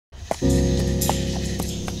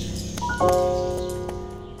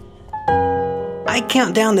I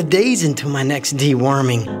count down the days until my next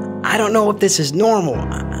deworming. I don't know if this is normal.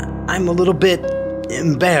 I'm a little bit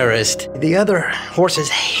embarrassed. The other horses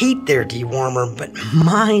hate their dewormer, but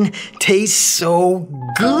mine tastes so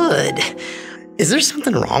good. Is there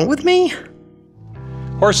something wrong with me?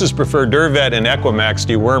 Horses prefer Durvet and Equimax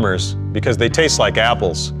dewormers because they taste like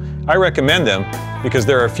apples. I recommend them because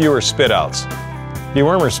there are fewer spitouts.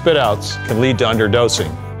 Dewormer spitouts can lead to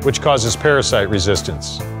underdosing, which causes parasite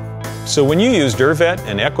resistance. So when you use Durvet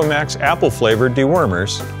and Equimax apple-flavored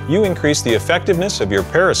dewormers, you increase the effectiveness of your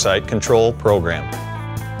parasite control program.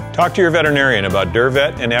 Talk to your veterinarian about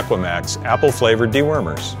Durvet and Equimax apple-flavored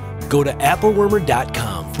dewormers. Go to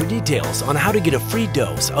applewormer.com for details on how to get a free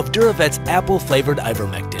dose of Duravet's apple-flavored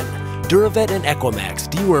ivermectin. Durvet and Equimax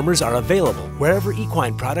dewormers are available wherever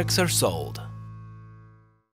equine products are sold.